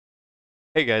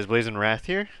Hey guys, Blazing Wrath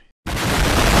here,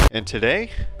 and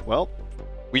today, well,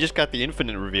 we just got the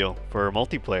Infinite reveal for our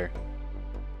multiplayer.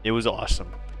 It was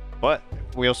awesome. But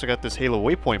we also got this Halo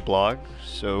Waypoint blog,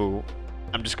 so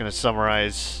I'm just gonna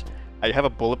summarize. I have a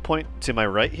bullet point to my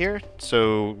right here,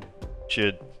 so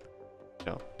should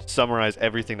summarize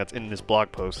everything that's in this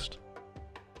blog post.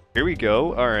 Here we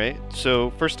go. All right.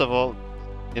 So first of all,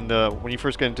 when you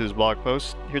first get into this blog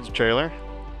post, here's the trailer.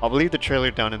 I'll leave the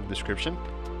trailer down in the description.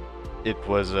 It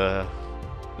was a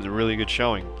really good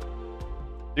showing.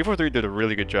 343 did a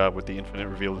really good job with the Infinite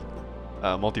Reveal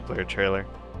multiplayer trailer.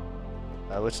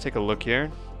 Let's take a look here.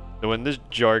 So in this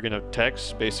jargon of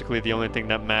text, basically the only thing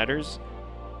that matters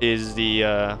is the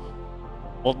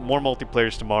more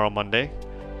multiplayers tomorrow, Monday.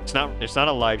 It's not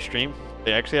a live stream.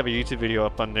 They actually have a YouTube video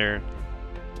up on their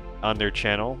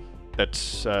channel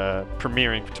that's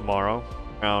premiering tomorrow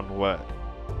around what?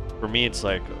 For me, it's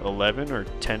like 11 or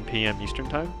 10 p.m. Eastern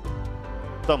time.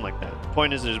 Something like that. The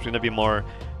point is, there's going to be more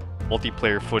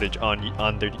multiplayer footage on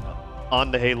the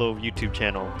Halo YouTube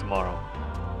channel tomorrow.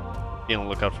 Be on the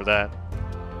lookout for that.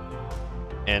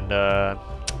 And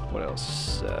what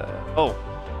else? Oh,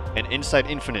 and Inside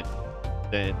Infinite,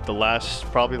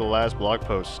 probably the last blog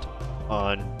post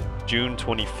on June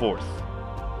 24th.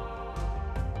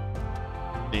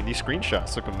 I mean, these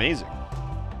screenshots look amazing.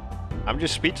 I'm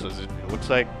just speechless. It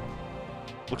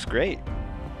looks great.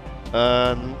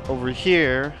 Over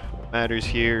here, what matters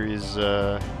here is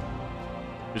there's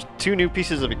two new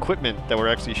pieces of equipment that were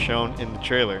actually shown in the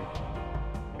trailer.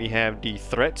 We have the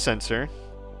threat sensor,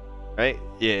 right?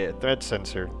 Yeah, threat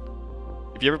sensor.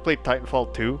 If you ever played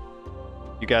Titanfall 2,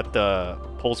 you got the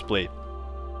pulse blade.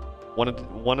 One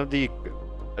of the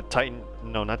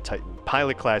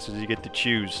pilot classes you get to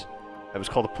choose. It was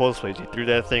called a pulse blade. You threw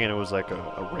that thing and it was like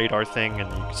a radar thing,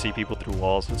 and you could see people through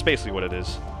walls. That's basically what it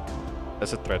is.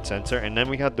 That's a threat sensor. And then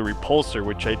we had the repulsor,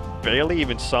 which I barely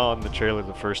even saw in the trailer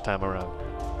the first time around.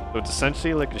 So it's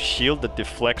essentially like a shield that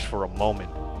deflects for a moment.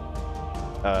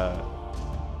 Yeah,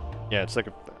 it's like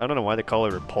I don't know why they call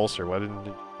it repulsor. Why didn't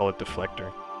they call it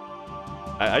deflector?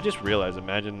 I just realized,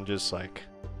 imagine just like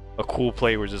a cool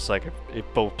play where just like if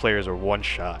both players are one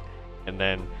shot, and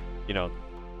then,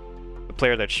 the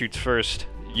player that shoots first,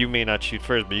 you may not shoot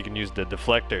first, but you can use the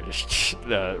deflector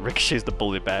to ricochets the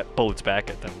bullets back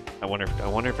at them. I wonder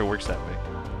if it works that way.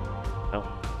 No.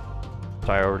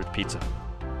 So I ordered pizza.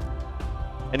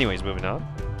 Anyways, moving on.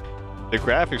 The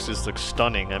graphics just look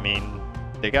stunning. I mean,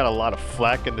 they got a lot of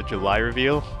flack in the July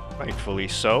reveal, rightfully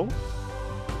so.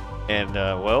 And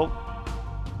well,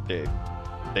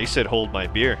 they said hold my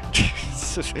beer.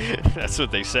 That's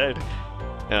what they said.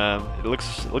 It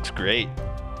looks great.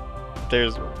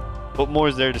 What more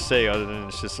is there to say other than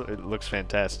it looks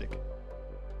fantastic.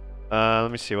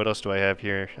 Let me see, what else do I have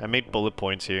here? I made bullet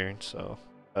points here, so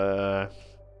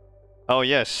oh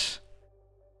yes.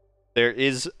 There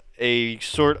is a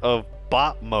sort of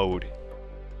bot mode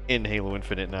in Halo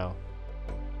Infinite now.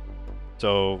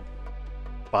 So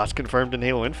bots confirmed in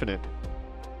Halo Infinite.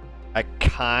 I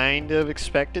kind of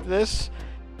expected this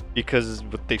because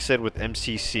what they said with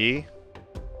MCC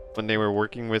when they were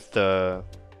working with the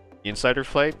Insider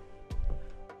Flight,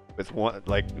 with one,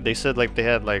 like they said, like they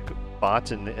had like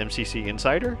bots in the MCC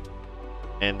Insider,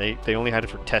 and they only had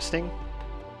it for testing,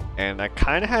 and I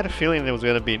kind of had a feeling it was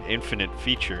going to be an Infinite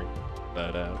feature,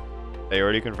 but they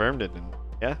already confirmed it, and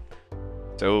yeah,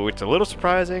 so it's a little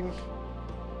surprising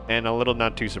and a little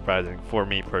not too surprising for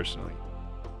me personally.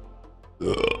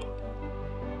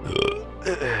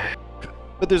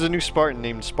 But there's a new Spartan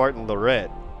named Spartan Lorette,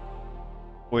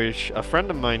 which a friend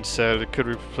of mine said it could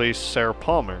replace Sarah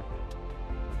Palmer.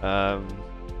 I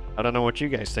don't know what you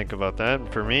guys think about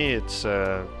that. For me, it's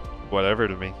whatever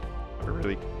to me.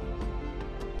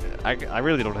 I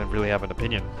really don't really have an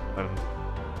opinion on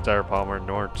Sarah Palmer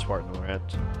nor Spartan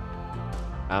Lorette.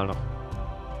 I don't know.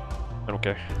 I don't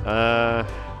care.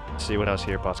 Let's see what else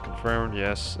here. Bots confirmed.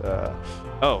 Yes.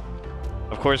 Oh,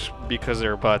 of course, because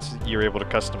they're bots, you're able to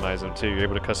customize them too. You're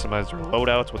able to customize their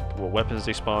loadouts, what weapons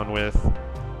they spawn with,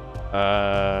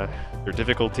 their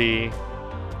difficulty,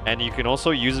 and you can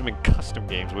also use them in custom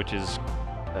games, which is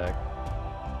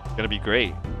gonna be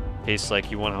great in case like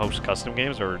you want to host custom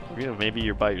games, or maybe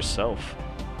you're by yourself.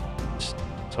 Just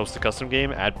host a custom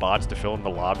game, add bots to fill in the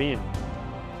lobby, and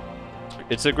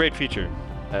it's a great feature.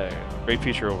 Great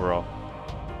feature overall.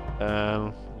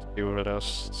 Let's see what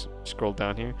else. Let's scroll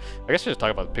down here. I guess I just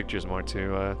talk about the pictures more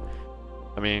too.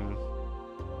 I mean,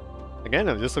 again,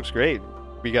 this looks great.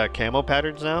 We got camo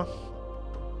patterns now.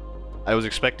 I was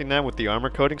expecting that with the armor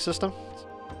coating system.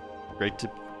 Great to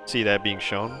see that being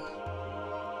shown.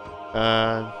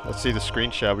 Let's see the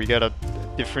screenshot. We got a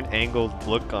different angled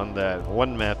look on that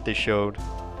one map they showed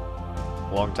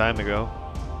a long time ago.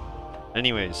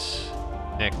 Anyways,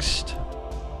 next,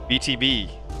 BTB.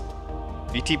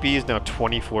 BTB is now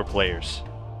 24 players.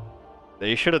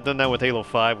 They should have done that with Halo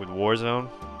 5 with Warzone,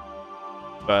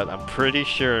 but I'm pretty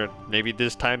sure maybe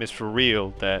this time is for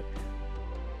real that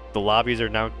the lobbies are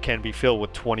now can be filled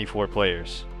with 24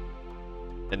 players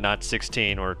and not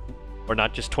 16 or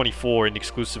not just 24 in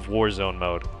exclusive Warzone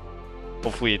mode.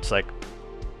 Hopefully it's like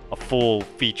a full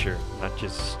feature, not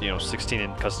just 16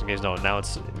 in custom games. No, now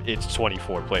it's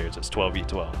 24 players. It's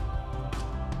 12v12.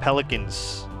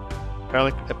 Pelicans.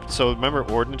 So remember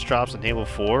Ordnance drops in Halo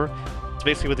 4? It's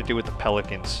basically what they do with the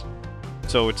Pelicans.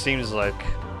 So it seems like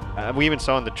we even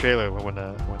saw in the trailer when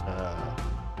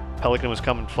Pelican was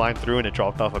coming flying through and it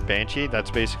dropped off a Banshee.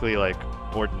 That's basically like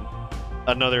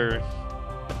another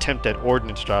attempt at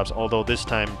Ordnance drops. Although this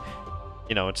time,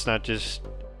 it's not just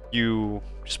you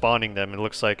spawning them. It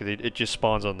looks like it just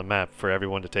spawns on the map for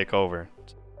everyone to take over.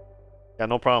 Got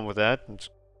no problem with that. It's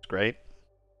great.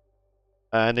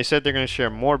 And they said they're going to share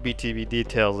more BTB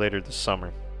details later this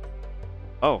summer.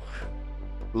 Oh,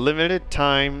 limited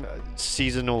time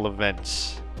seasonal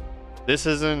events. This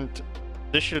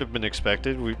should have been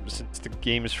expected. Since the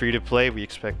game is free to play, we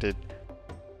expected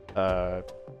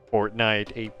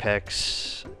Fortnite,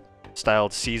 Apex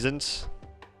styled seasons.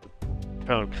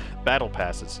 Battle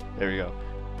passes. There we go.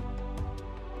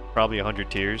 Probably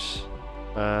 100 tiers.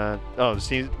 The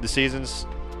seasons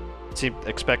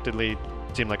expectedly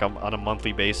seem like on a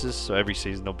monthly basis, so every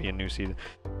season there'll be a new season.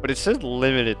 But it says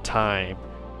limited time.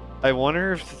 I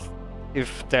wonder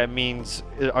if that means,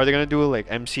 are they gonna do it like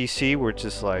MCC where it's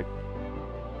just like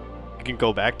you can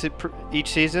go back to each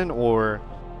season, or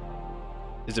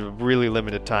is it a really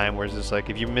limited time where it's just like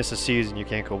if you miss a season you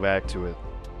can't go back to it?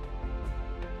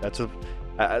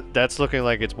 That's looking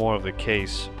like it's more of the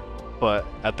case, but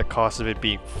at the cost of it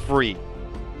being free.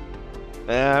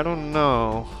 I don't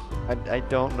know. I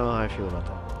don't know how I feel about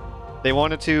that. They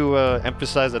wanted to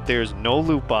emphasize that there's no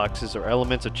loot boxes or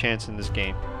elements of chance in this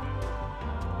game.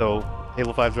 So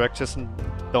Halo 5 Direct System,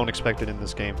 don't expect it in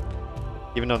this game.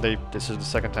 Even though this is the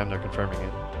second time they're confirming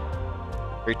it.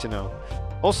 Great to know.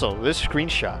 Also, this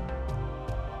screenshot.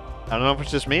 I don't know if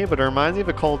it's just me, but it reminds me of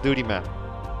a Call of Duty map.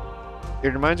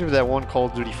 It reminds me of that one Call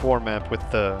of Duty 4 map with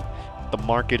the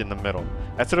market in the middle.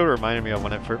 That's what it reminded me of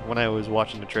when I was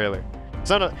watching the trailer.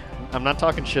 I'm not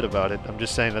talking shit about it. I'm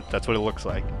just saying that that's what it looks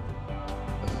like.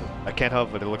 I can't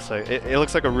help it. It looks like it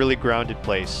looks like a really grounded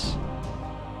place.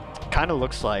 Kind of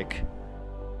looks like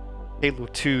Halo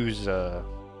 2's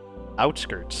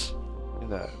outskirts in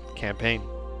the campaign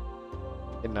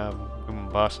in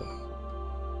Mombasa.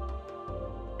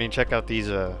 I mean, check out these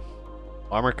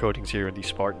armor coatings here in these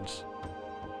Spartans.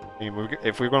 I mean,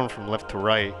 if we're going from left to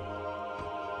right,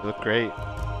 they look great.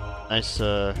 Nice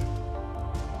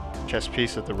chest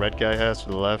piece that the red guy has to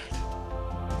the left.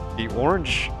 The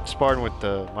orange Spartan with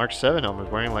the Mark 7 helmet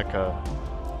is wearing like a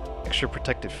extra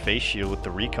protective face shield with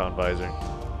the recon visor.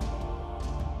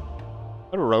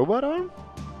 What, a robot arm?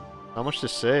 Not much to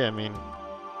say. I mean,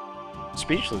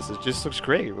 speechless. It just looks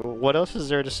great. What else is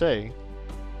there to say?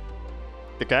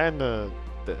 The guy in the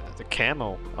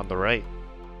camo on the right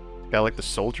got like the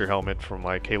soldier helmet from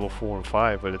like Halo 4 and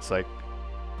 5, but it's like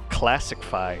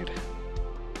classified.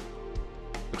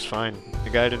 Looks fine. The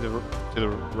guy to the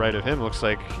right of him looks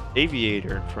like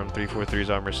Aviator from 343's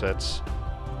armor sets.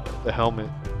 The helmet.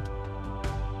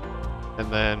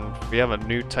 And then we have a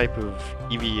new type of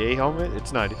EVA helmet.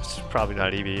 It's probably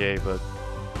not EVA, but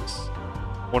it's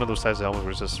one of those types of helmets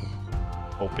where it's just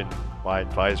open,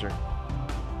 wide visor.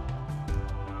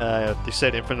 They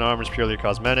said Infinite Armor is purely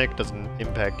cosmetic, doesn't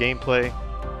impact gameplay.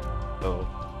 So,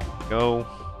 go.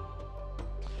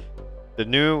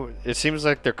 It seems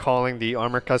like they're calling the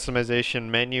armor customization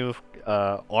menu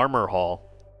Armor Hall.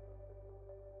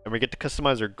 And we get to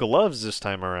customize our gloves this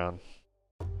time around.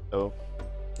 So,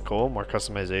 cool, more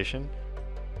customization.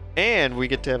 And we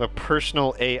get to have a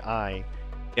personal AI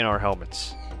in our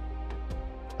helmets.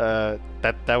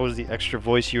 That was the extra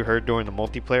voice you heard during the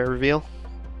multiplayer reveal,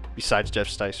 besides Jeff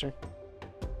Sticer.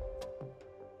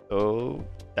 So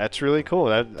that's really cool.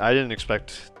 I didn't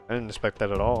expect that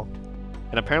at all.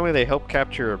 And apparently they help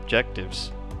capture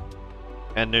objectives.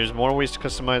 And there's more ways to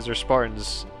customize their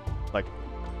Spartans. Like,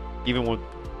 even with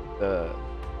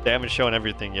they haven't shown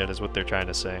everything yet, is what they're trying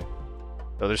to say.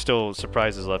 So there's still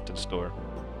surprises left in store.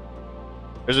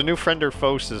 There's a new friend or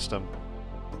foe system.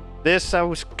 This I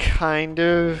was kind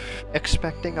of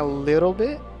expecting a little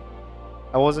bit.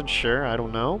 I wasn't sure, I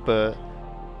don't know, but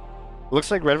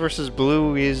looks like red versus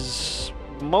blue is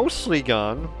mostly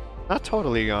gone. Not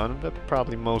totally gone, but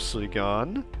probably mostly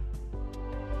gone.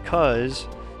 because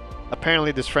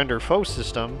apparently this friend or foe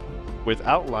system with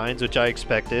outlines, which I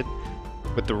expected,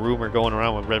 with the rumor going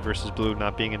around with red versus blue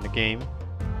not being in the game,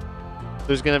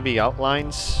 there's gonna be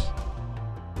outlines.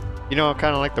 You know,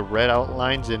 kind of like the red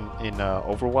outlines in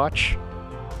Overwatch.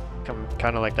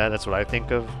 Kind of like that. That's what I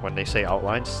think of when they say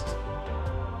outlines.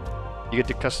 You get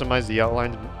to customize the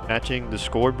outlines matching the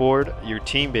scoreboard, your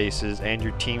team bases, and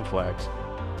your team flags,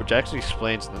 which actually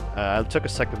explains. I took a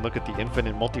second look at the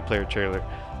Infinite multiplayer trailer.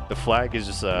 The flag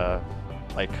is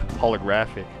like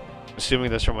holographic,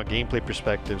 assuming that's from a gameplay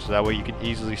perspective, so that way you can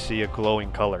easily see a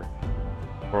glowing color,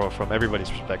 or from everybody's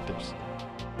perspectives.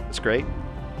 That's great.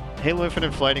 Halo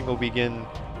Infinite fighting will begin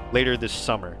later this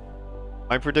summer.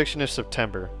 My prediction is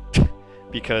September,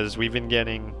 because we've been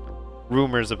getting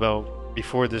rumors about,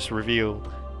 before this reveal,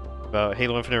 about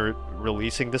Halo Infinite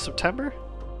releasing this September,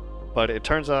 but it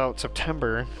turns out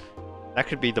September, that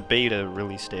could be the beta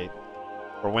release date,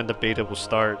 or when the beta will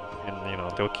start, and you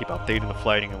know, they'll keep updating the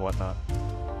fighting and whatnot.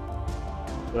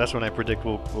 So that's when I predict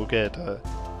we'll get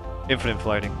Infinite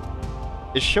fighting.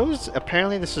 It shows,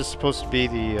 apparently this is supposed to be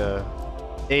the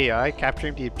AI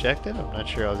capturing the objective. I'm not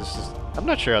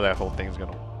sure how that whole thing's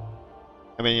gonna.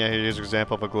 I mean, yeah, here's an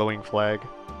example of a glowing flag.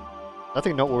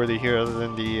 Nothing noteworthy here other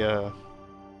than the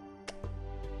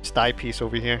sty piece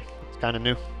over here. It's kind of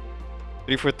new.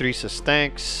 343 says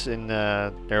thanks, and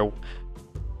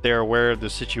they're aware of the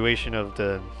situation of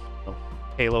the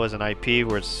Halo as an IP,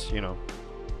 where it's, you know,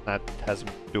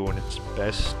 hasn't been doing its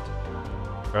best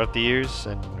throughout the years,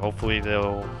 and hopefully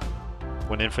they'll,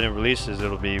 when Infinite releases,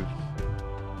 it'll be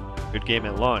a good game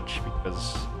at launch,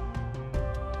 because,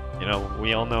 you know,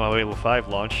 we all know how Halo 5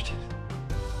 launched.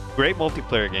 Great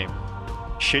multiplayer game,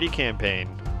 shitty campaign,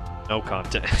 no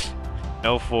content,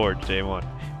 no Forge day one,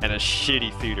 and a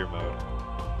shitty theater mode.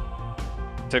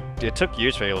 It took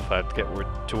years for Halo 5 to get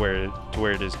to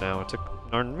where it is now. It took,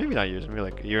 or maybe not years, maybe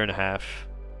like a year and a half.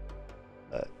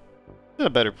 But it's in a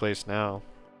better place now.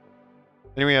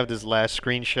 Then we have this last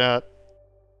screenshot.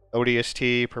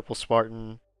 ODST, Purple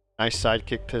Spartan, nice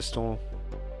sidekick pistol.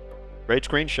 Great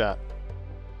screenshot.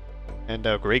 And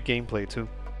great gameplay too.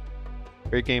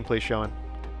 Great gameplay showing.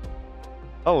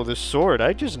 Oh, the sword,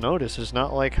 I just noticed, is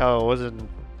not like how it was in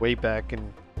way back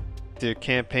in the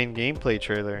campaign gameplay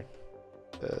trailer.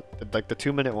 Like the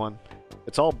 2-minute one.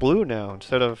 It's all blue now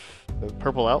instead of the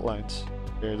purple outlines.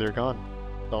 They're gone.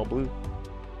 It's all blue.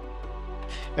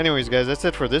 Anyways, guys, that's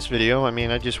it for this video. I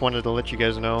mean, I just wanted to let you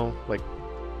guys know, like,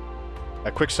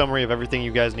 a quick summary of everything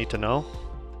you guys need to know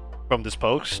from this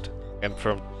post and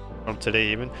from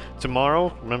today even.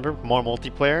 Tomorrow, remember, more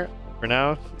multiplayer. For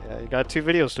now, you got 2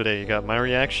 videos today. You got my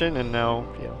reaction and now,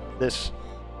 you know, this.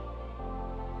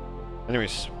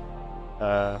 Anyways, see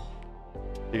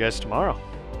you guys tomorrow.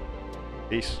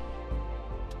 Peace.